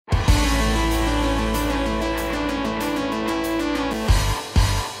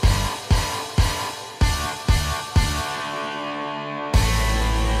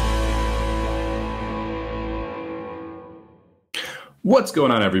What's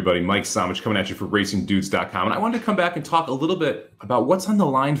going on, everybody? Mike Somich coming at you for RacingDudes.com, and I wanted to come back and talk a little bit about what's on the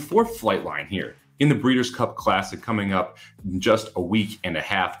line for Flightline here in the Breeders' Cup Classic coming up in just a week and a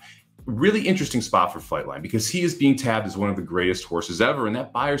half. Really interesting spot for Flightline because he is being tabbed as one of the greatest horses ever, and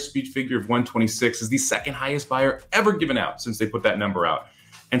that Beyer speed figure of 126 is the second highest Beyer ever given out since they put that number out.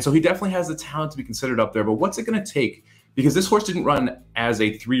 And so he definitely has the talent to be considered up there, but what's it going to take? Because this horse didn't run as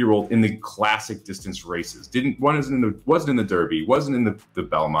a 3-year-old in the classic distance races. Wasn't in the Derby, wasn't in the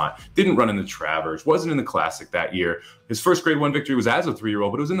Belmont, didn't run in the Travers, wasn't in the Classic that year. His first Grade 1 victory was as a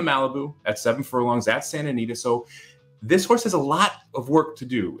 3-year-old, but it was in the Malibu at 7 furlongs at Santa Anita. So this horse has a lot of work to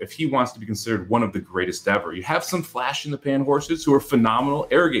do if he wants to be considered one of the greatest ever. You have some flash in the pan horses who are phenomenal.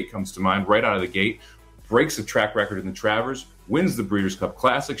 Arrogate comes to mind right out of the gate, breaks a track record in the Travers, wins the Breeders' Cup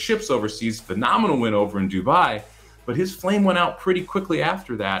Classic, ships overseas, phenomenal win over in Dubai. But his flame went out pretty quickly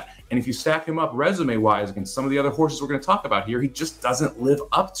after that. And if you stack him up resume-wise against some of the other horses we're going to talk about here, he just doesn't live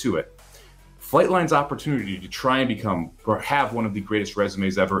up to it. Flightline's opportunity to try and become or have one of the greatest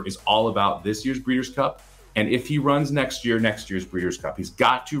resumes ever is all about this year's Breeders' Cup. And if he runs next year's Breeders' Cup, he's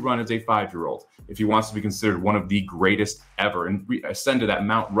got to run as a 5-year-old if he wants to be considered one of the greatest ever and ascend to that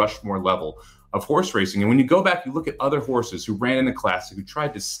Mount Rushmore level of horse racing. And when you go back, you look at other horses who ran in the Classic, who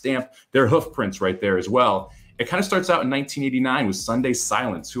tried to stamp their hoof prints right there as well. It kind of starts out in 1989 with Sunday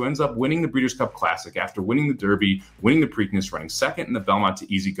Silence, who ends up winning the Breeders' Cup Classic after winning the Derby, winning the Preakness, running second in the Belmont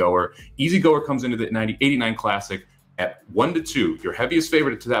to Easy Goer. Easy Goer comes into the 89 Classic at 1-2, your heaviest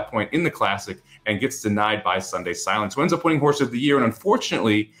favorite to that point in the Classic, and gets denied by Sunday Silence, who ends up winning Horse of the Year and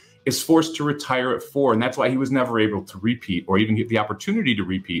unfortunately is forced to retire at 4. And that's why he was never able to repeat or even get the opportunity to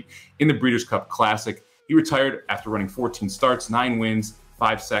repeat in the Breeders' Cup Classic. He retired after running 14 starts, 9 wins,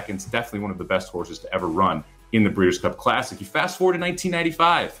 5 seconds, definitely one of the best horses to ever run in the Breeders' Cup Classic. You fast forward to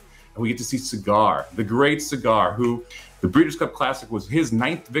 1995, and we get to see Cigar, the great Cigar, who the Breeders' Cup Classic was his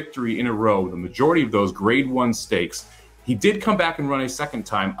 9th victory in a row, the majority of those Grade 1 stakes. He did come back and run a second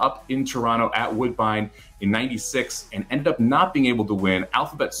time up in Toronto at Woodbine in 96 and ended up not being able to win.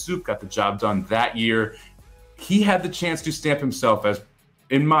 Alphabet Soup got the job done that year. He had the chance to stamp himself as,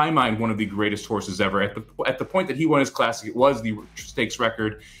 in my mind, one of the greatest horses ever. At the point that he won his Classic, it was the stakes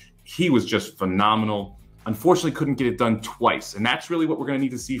record. He was just phenomenal. Unfortunately, couldn't get it done twice. And that's really what we're going to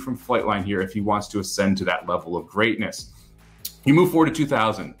need to see from Flightline here if he wants to ascend to that level of greatness. You move forward to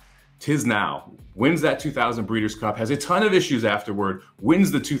 2000. Tis Now wins that 2000 Breeders' Cup, has a ton of issues afterward,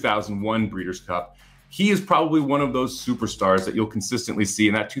 wins the 2001 Breeders' Cup. He is probably one of those superstars that you'll consistently see.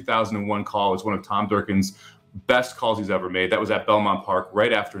 And that 2001 call is one of Tom Durkin's best calls he's ever made. That was at Belmont Park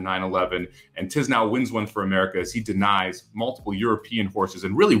right after 9/11. And Tis Now wins one for America as he denies multiple European horses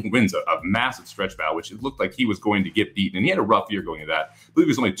and really wins a massive stretch battle, which it looked like he was going to get beaten. And he had a rough year going into that. I believe he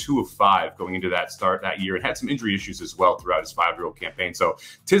was only 2 of 5 going into that start that year and had some injury issues as well throughout his 5-year-old campaign. So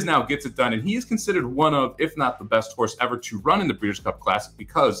Tis Now gets it done. And he is considered one of, if not the best horse ever to run in the Breeders' Cup Classic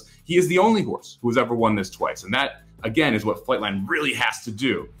because he is the only horse who has ever won this twice. And that, again, is what Flightline really has to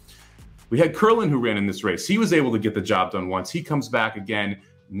do. We had Curlin who ran in this race. He was able to get the job done once. He comes back again.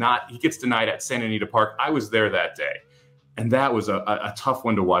 He gets denied at Santa Anita Park. I was there that day. And that was a tough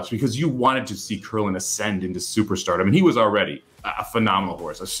one to watch because you wanted to see Curlin ascend into superstardom. I mean, he was already a phenomenal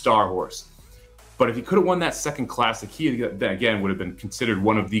horse, a star horse. But if he could have won that second Classic, he, again, would have been considered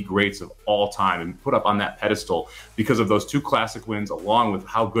one of the greats of all time and put up on that pedestal because of those 2 Classic wins, along with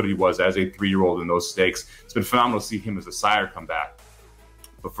how good he was as a 3-year-old in those stakes. It's been phenomenal to see him as a sire come back.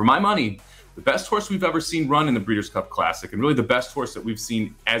 But for my money, the best horse we've ever seen run in the Breeders' Cup Classic, and really the best horse that we've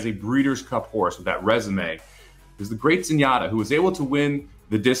seen as a Breeders' Cup horse with that resume, is the great Zenyatta, who was able to win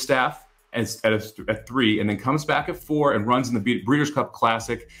the Distaff at 3 and then comes back at 4 and runs in the Breeders' Cup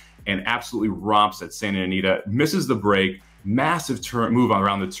Classic and absolutely romps at Santa Anita, misses the break, massive turn, move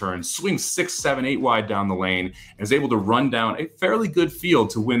around the turn, swings 6, 7, 8 wide down the lane, and is able to run down a fairly good field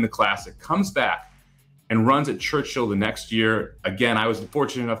to win the Classic, comes back and runs at Churchill the next year. Again, I was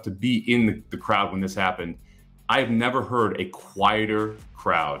fortunate enough to be in the crowd when this happened. I have never heard a quieter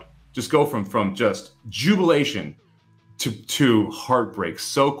crowd just go from just jubilation to heartbreak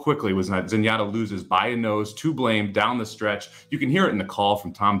so quickly. Was not Zenyatta loses by a nose to Blame down the stretch. You can hear it in the call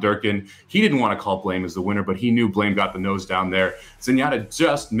from Tom Durkin. He didn't want to call Blame as the winner, but he knew Blame got the nose down there. Zenyatta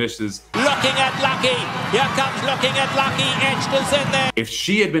just misses. Looking at Lucky. Here comes Looking at Lucky. Edged is in there. If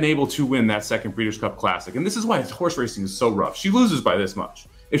she had been able to win that second Breeders' Cup Classic, and this is why horse racing is so rough, she loses by this much.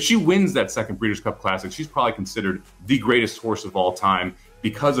 If she wins that second Breeders' Cup Classic, she's probably considered the greatest horse of all time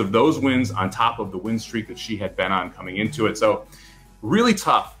because of those wins on top of the win streak that she had been on coming into it. So really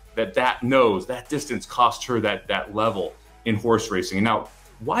tough that distance cost her that level in horse racing. And now,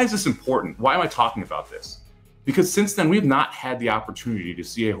 why is this important? Why am I talking about this? Because since then, we've not had the opportunity to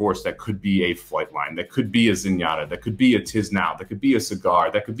see a horse that could be a Flightline, that could be a Zenyatta, that could be a Tis Now, that could be a Cigar,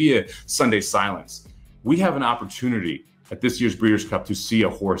 that could be a Sunday Silence. We have an opportunity at this year's Breeders' Cup to see a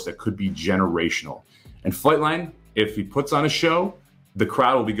horse that could be generational. And Flightline, if he puts on a show, the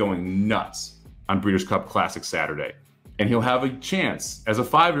crowd will be going nuts on Breeders' Cup Classic Saturday. And he'll have a chance as a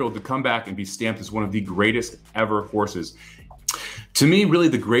 5-year-old to come back and be stamped as one of the greatest ever horses. To me, really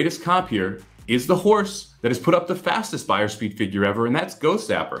the greatest comp here is the horse that has put up the fastest buyer speed figure ever, and that's Ghost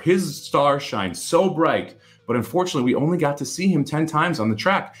Zapper. His star shines so bright, but unfortunately, we only got to see him 10 times on the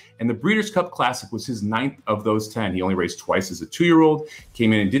track, and the Breeders' Cup Classic was his 9th of those 10. He only raced twice as a 2-year-old,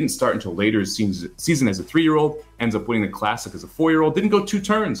 came in and didn't start until later his season as a 3-year-old, ends up winning the Classic as a 4-year-old, didn't go 2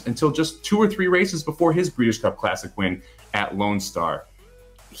 turns until just 2 or 3 races before his Breeders' Cup Classic win at Lone Star.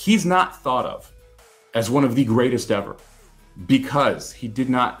 He's not thought of as one of the greatest ever, because he did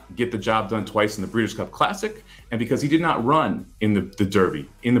not get the job done twice in the Breeders' Cup Classic, and because he did not run in the Derby,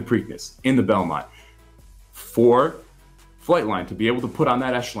 in the Preakness, in the Belmont. For Flightline to be able to put on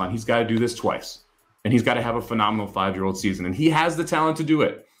that echelon, he's got to do this twice. And he's got to have a phenomenal 5-year-old season. And he has the talent to do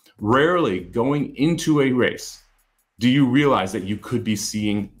it. Rarely going into a race do you realize that you could be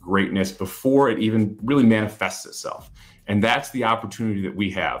seeing greatness before it even really manifests itself. And that's the opportunity that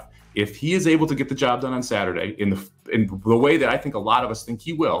we have. If he is able to get the job done on Saturday in the way that I think a lot of us think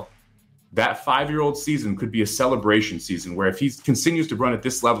he will, that 5-year-old season could be a celebration season where if he continues to run at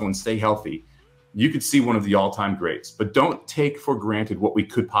this level and stay healthy, you could see one of the all-time greats. But don't take for granted what we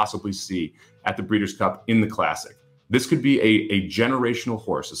could possibly see at the Breeders' Cup in the Classic. This could be a generational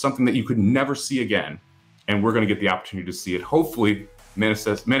horse. It's something that you could never see again, and we're going to get the opportunity to see it hopefully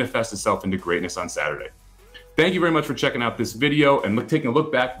manifest itself into greatness on Saturday. Thank you very much for checking out this video and taking a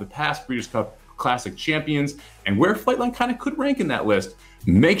look back at the past Breeders' Cup Classic champions and where Flightline kind of could rank in that list.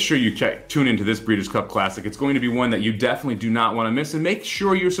 Make sure you tune into this Breeders' Cup Classic. It's going to be one that you definitely do not want to miss. And make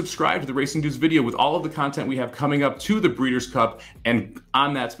sure you're subscribed to the Racing Dudes video with all of the content we have coming up to the Breeders' Cup. And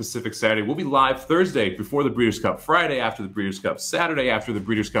on that specific Saturday, we'll be live Thursday before the Breeders' Cup, Friday after the Breeders' Cup, Saturday after the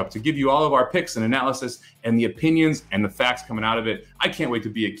Breeders' Cup to give you all of our picks and analysis and the opinions and the facts coming out of it. I can't wait to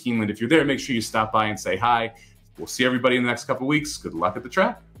be at Keeneland. If you're there, make sure you stop by and say hi. We'll see everybody in the next couple of weeks. Good luck at the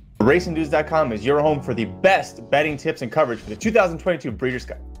track. RacingDudes.com is your home for the best betting tips and coverage for the 2022 Breeders'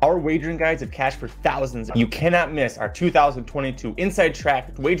 Cup. Our wagering guides have cashed for thousands. You cannot miss our 2022 Inside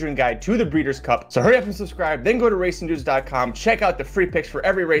Track wagering guide to the Breeders' Cup. So hurry up and subscribe, then go to RacingDudes.com, check out the free picks for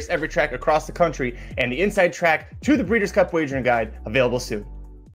every race, every track across the country, and the Inside Track to the Breeders' Cup wagering guide available soon.